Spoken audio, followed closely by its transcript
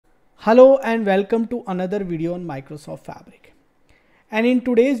Hello and welcome to another video on Microsoft Fabric. And in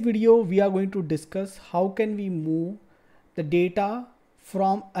today's video, we are going to discuss how can we move the data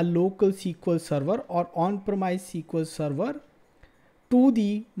from a local SQL server or on-premise SQL server to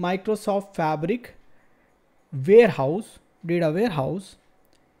the Microsoft Fabric warehouse, data warehouse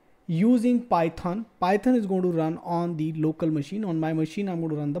using Python. Python is going to run on the local machine. On my machine, I'm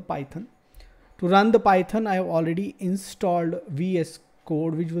going to run the Python. To run the Python, I have already installed VS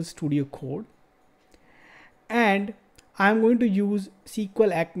Code, Visual Studio Code, and I'm going to use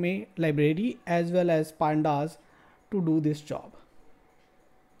sqlalchemy library as well as Pandas to do this job.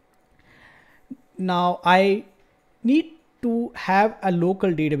 Now I need to have a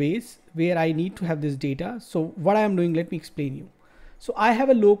local database where I need to have this data. So what I am doing, let me explain you. So I have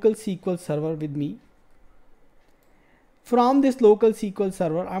a local SQL server with me. From this local SQL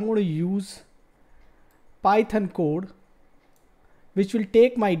server, I'm going to use Python code which will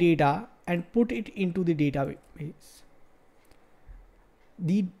take my data and put it into the database,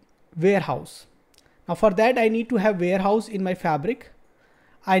 the warehouse. Now for that, I need to have warehouse in my Fabric.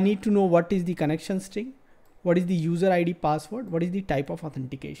 I need to know what is the connection string, what is the user ID password, what is the type of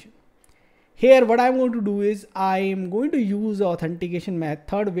authentication. Here what I'm going to do is I am going to use the authentication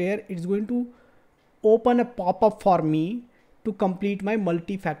method where it's going to open a pop-up for me to complete my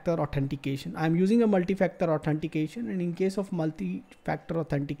multi-factor authentication. I'm using a multi-factor authentication, and in case of multi-factor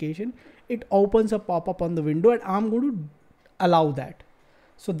authentication, it opens a pop-up on the window and I'm going to allow that.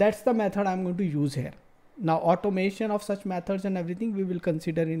 So that's the method I'm going to use here. Now automation of such methods and everything we will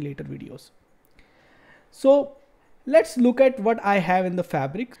consider in later videos. So let's look at what I have in the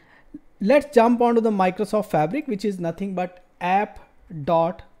Fabric. Let's jump onto the Microsoft Fabric, which is nothing but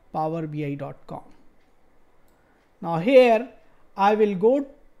app.powerbi.com. Now here I will go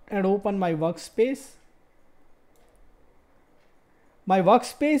and open my workspace. My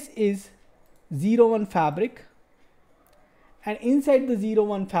workspace is 01 Fabric, and inside the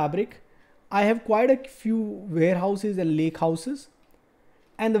 01 Fabric I have quite a few warehouses and lake houses,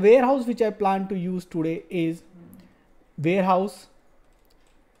 and the warehouse which I plan to use today is warehouse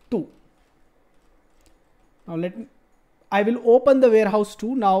 2. Now I will open the warehouse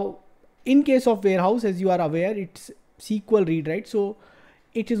 2. Now in case of warehouse, as you are aware, it's SQL read, right? So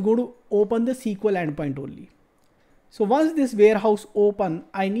it is going to open the SQL endpoint only. So once this warehouse open,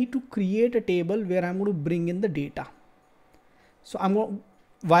 I need to create a table where I'm going to bring in the data. So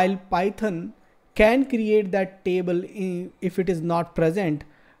while Python can create that table if it is not present,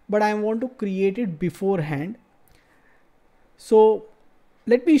 but I want to create it beforehand. So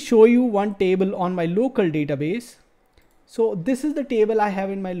let me show you one table on my local database. So this is the table I have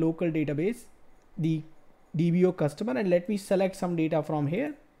in my local database, the DBO customer, and let me select some data from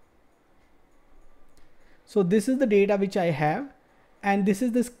here. So this is the data which I have, and this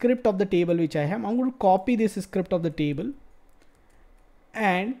is the script of the table which I have. I'm going to copy this script of the table,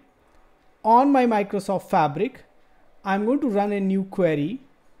 and on my Microsoft Fabric, I'm going to run a new query,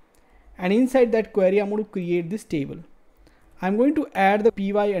 and inside that query, I'm going to create this table. I'm going to add the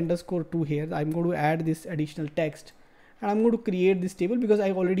py_2 here. I'm going to add this additional text. And I'm going to create this table because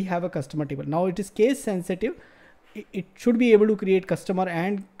I already have a customer table. Now it is case sensitive. It should be able to create customer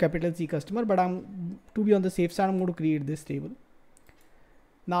and capital C customer, but to be on the safe side, I'm going to create this table.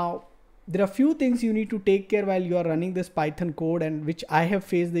 Now there are few things you need to take care while you are running this Python code, and which I have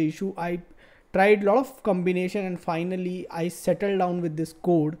faced the issue. I tried a lot of combination and finally I settled down with this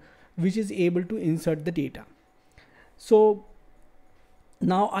code which is able to insert the data. So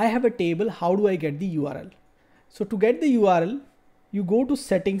now I have a table. How do I get the URL? So to get the URL, you go to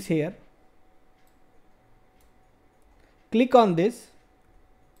settings here, click on this,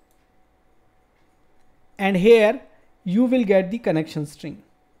 and here you will get the connection string.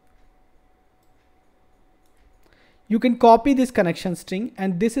 You can copy this connection string,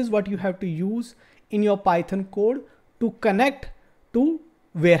 and this is what you have to use in your Python code to connect to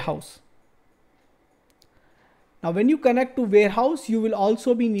warehouse. Now when you connect to warehouse, you will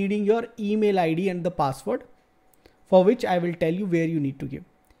also be needing your email ID and the password, for which I will tell you where you need to give.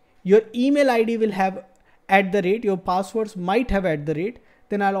 Your email ID will have @, your passwords might have @.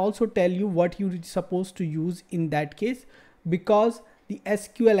 Then I'll also tell you what you're supposed to use in that case, because the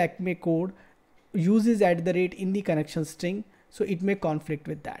sqlalchemy code uses @ in the connection string, so it may conflict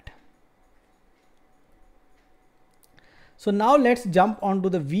with that. So now let's jump onto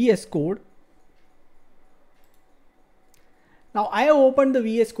the VS Code. Now I have opened the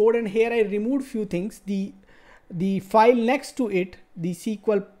VS Code, and here I removed few things. The file next to it, the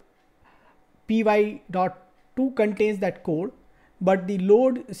SQL py.2 contains that code, but the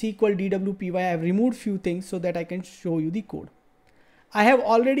load SQL DWPY, I have removed few things so that I can show you the code. I have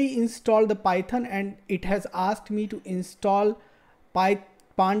already installed the Python and it has asked me to install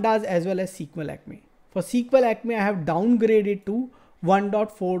Pandas as well as sqlalchemy. For sqlalchemy, I have downgraded to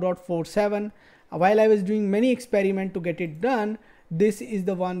 1.4.47. While I was doing many experiments to get it done, this is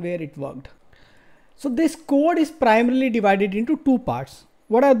the one where it worked. So this code is primarily divided into two parts.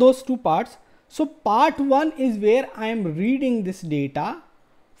 What are those two parts? So part one is where I am reading this data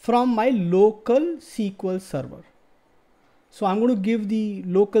from my local SQL server. So I'm going to give the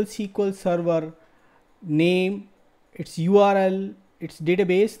local SQL server name, its URL, its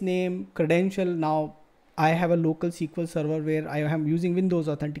database name, credential. Now I have a local SQL server where I am using Windows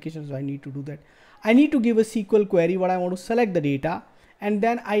authentication, so I need to do that. I need to give a SQL query what I want to select the data, and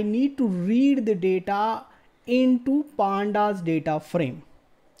then I need to read the data into Pandas data frame.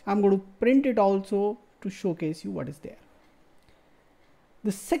 I'm going to print it also to showcase you what is there.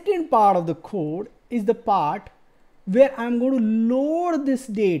 The second part of the code is the part where I'm going to load this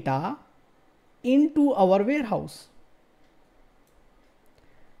data into our warehouse.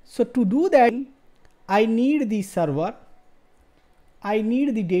 So to do that, I need the server, I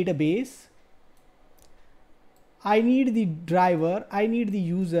need the database, I need the driver, I need the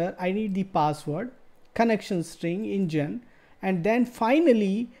user, I need the password, connection string, engine, and then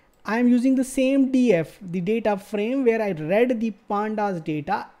finally I am using the same DF, the data frame where I read the Pandas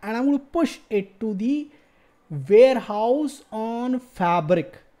data, and I'm going to push it to the warehouse on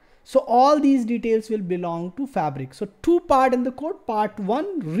Fabric. So all these details will belong to Fabric. So two parts in the code. Part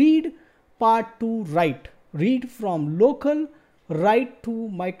one, read. Part two, write. Read from local, write to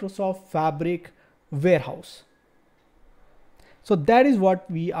Microsoft Fabric warehouse. So that is what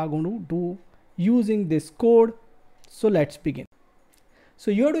we are going to do using this code. So let's begin.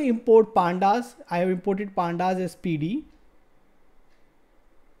 So you have to import Pandas. I have imported Pandas as PD.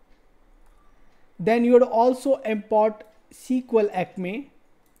 Then you have to also import sqlalchemy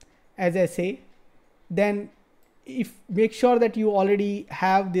as SA. Then make sure that you already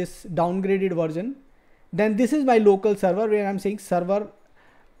have this downgraded version. Then this is my local server where I'm saying server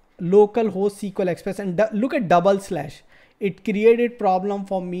local host SQL Express, and look at double slash. It created problem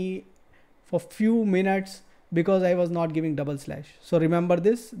for me for few minutes because I was not giving double slash. So remember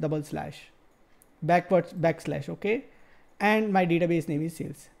this, double slash, backslash, okay? And my database name is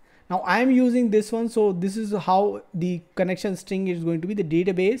sales. Now I'm using this one. So this is how the connection string is going to be: the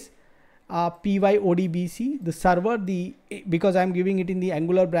database, pydbc, the server, because I'm giving it in the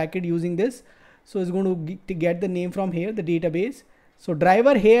angular bracket using this. So it's going to get the name from here, the database. So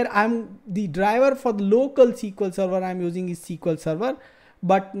driver here, the driver for the local SQL server I'm using is SQL server,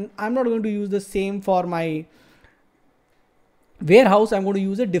 but I'm not going to use the same for my warehouse. I'm going to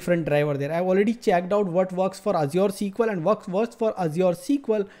use a different driver there. I've already checked out what works for Azure SQL, and what works for Azure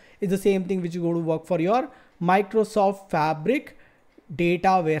SQL is the same thing which is going to work for your Microsoft Fabric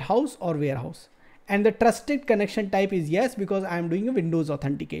data warehouse or warehouse. And the trusted connection type is yes, because I'm doing a Windows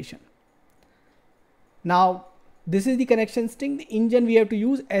authentication. Now this is the connection string. The engine we have to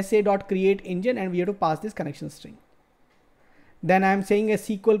use sa.create engine, and we have to pass this connection string. Then I'm saying a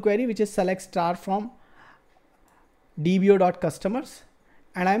SQL query which is select star from dbo.customers,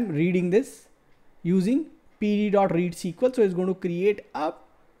 and I'm reading this using pd.read SQL. So it's going to create a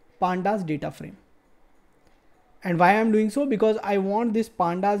Pandas data frame. And why I'm doing so? Because I want this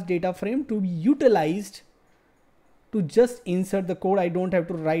Pandas data frame to be utilized to just insert the code. I don't have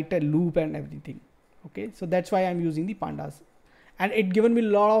to write a loop and everything. Okay, so that's why I'm using the Pandas, and it given me a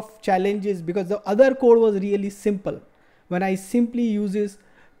lot of challenges because the other code was really simple. When I simply use this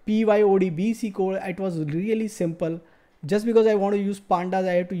pydbc code, it was really simple. Just because I want to use Pandas,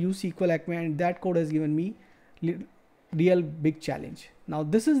 I have to use sqlalchemy, and that code has given me real big challenge. Now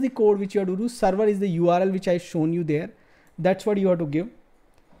this is the code which you have to do. Server is the URL which I've shown you there. That's what you have to give.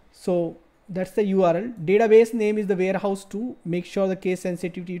 So that's the URL. Database name is the warehouse 2. Make sure the case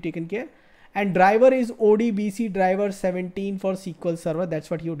sensitivity taken care. And driver is odbc driver 17 for SQL server. That's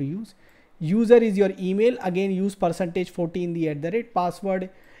what you have to use. User is your email. Again, use %14 in the @ password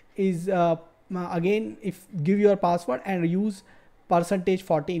is again, if give your password and use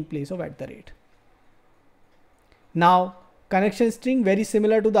 %40 in place of @. Now connection string very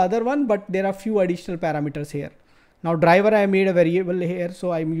similar to the other one, but there are few additional parameters here. Now driver, I made a variable here,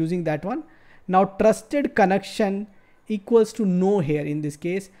 so I'm using that one. Now trusted connection equals to no here in this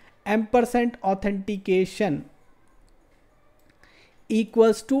case. Ampersand authentication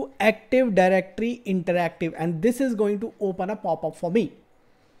equals to Active Directory interactive, and this is going to open a pop-up for me,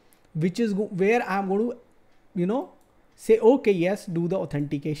 which is where I'm going to, say, okay, yes, do the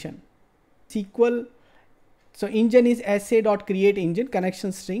authentication. SQL. So engine is sa.create engine,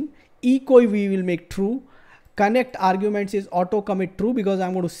 connection string, echo we will make true, connect arguments is auto commit true because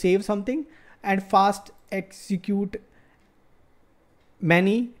I'm going to save something, and fast execute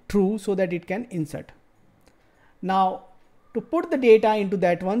many true so that it can insert. Now to put the data into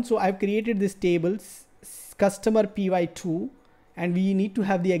that one, so I've created this table customer py2, and we need to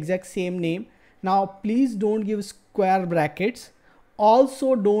have the exact same name. Now please don't give square brackets,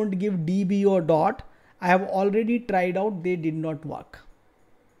 also don't give db or dot. I have already tried out, they did not work.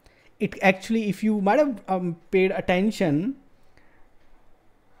 It actually, if you might have paid attention,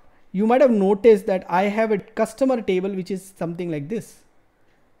 you might have noticed that I have a customer table which is something like this,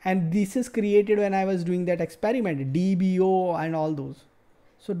 and this is created when I was doing that experiment, dbo and all those.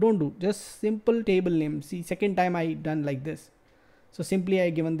 So don't do, just simple table name. See, second time I done like this. So simply I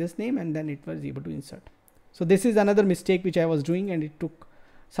given this name and then it was able to insert. So this is another mistake which I was doing, and it took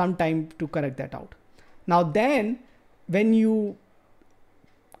some time to correct that out. Now then, when you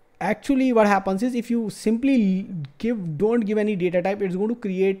actually, what happens is, if you simply don't give any data type, it's going to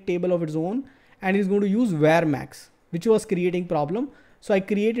create table of its own, and it's going to use var max, which was creating problem. So I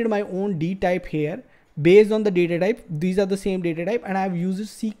created my own d type here based on the data type. These are the same data type, and I have used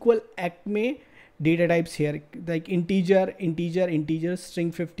SQLchemy data types here, like integer, integer, integer,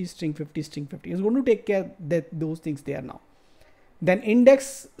 string 50, string 50, string 50. It's going to take care that those things there now. Then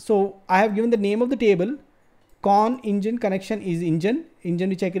index. So I have given the name of the table. Con engine connection is engine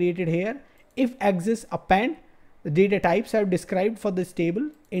which I created here. If exists, append. The data types I have described for this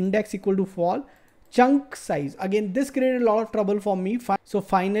table. Index equal to fall. Chunk size, again this created a lot of trouble for me. So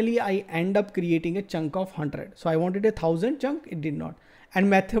finally I end up creating a chunk of 100. So I wanted 1,000 chunk, it did not. And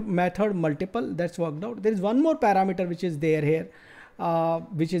method multiple, that's worked out. There is one more parameter which is there here,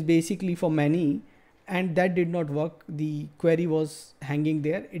 which is basically for many, and that did not work. The query was hanging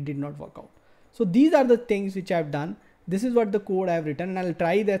there, it did not work out. So these are the things which I've done. This is what the code I've written, and I'll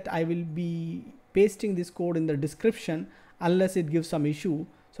try that. I will be pasting this code in the description unless it gives some issue.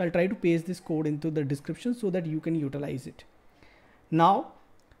 So I'll try to paste this code into the description so that you can utilize it. Now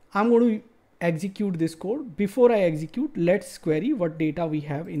I'm going to execute this code. Before I execute, let's query what data we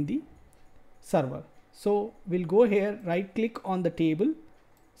have in the server. So we'll go here, right click on the table,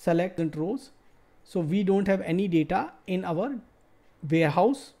 select rows. So we don't have any data in our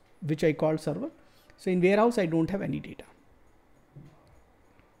warehouse, which I call server. So in warehouse, I don't have any data.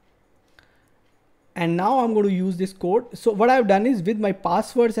 And now I'm going to use this code. So what I've done is, with my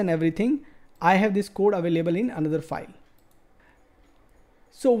passwords and everything, I have this code available in another file.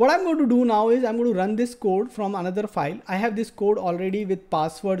 So what I'm going to do now is I'm going to run this code from another file. I have this code already with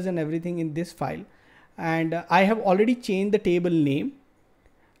passwords and everything in this file. And I have already changed the table name,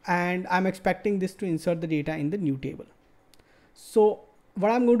 and I'm expecting this to insert the data in the new table. So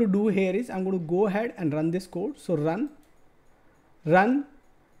what I'm going to do here is I'm going to go ahead and run this code. So run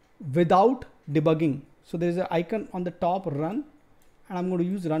without debugging. So there is an icon on the top, run, and I'm going to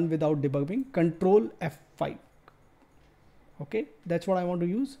use run without debugging, control F5. Okay, that's what I want to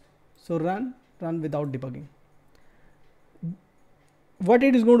use. So run without debugging. What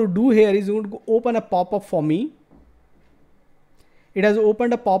it is going to do here is going to open a pop-up for me. It has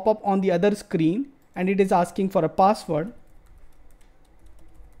opened a pop-up on the other screen, and it is asking for a password.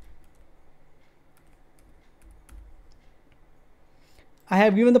 I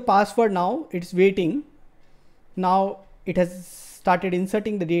have given the password. Now it's waiting. Now it has started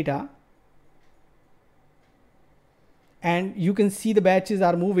inserting the data, and you can see the batches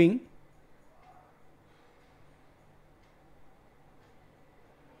are moving.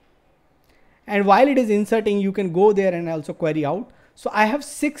 And while it is inserting, you can go there and also query out. So I have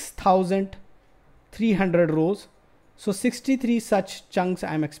 6,300 rows. So 63 such chunks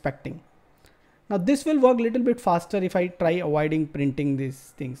I'm expecting. Now this will work a little bit faster if I try avoiding printing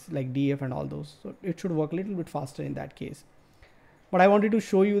these things like df and all those. So it should work a little bit faster in that case. But I wanted to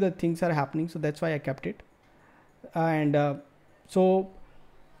show you that things are happening, so that's why I kept it. And so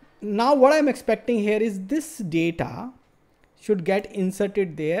now what I'm expecting here is this data should get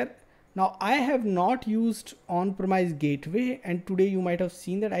inserted there. Now I have not used on-premise gateway, and today you might have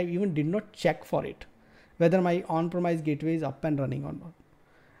seen that I even did not check for it, whether my on-premise gateway is up and running or not.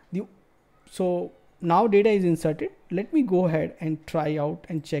 So now data is inserted. Let me go ahead and try out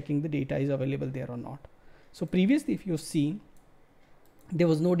and checking the data is available there or not. So previously, if you've seen, there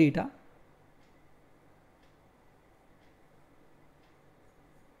was no data.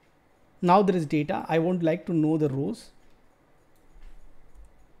 Now there is data. I won't like to know the rows.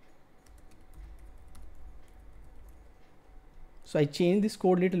 So I changed this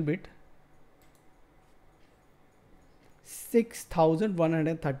code a little bit.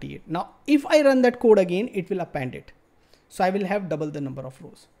 6,138. Now if I run that code again, it will append it. So I will have double the number of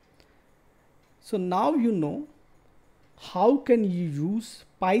rows. So now you know how can you use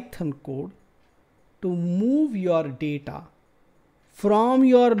Python code to move your data from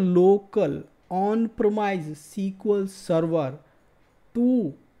your local on-premise SQL server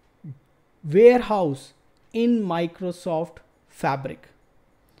to warehouse in Microsoft Fabric.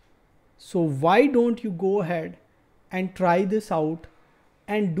 So why don't you go ahead and try this out,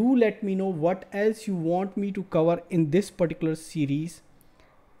 and do let me know what else you want me to cover in this particular series.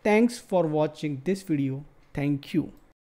 Thanks for watching this video. Thank you.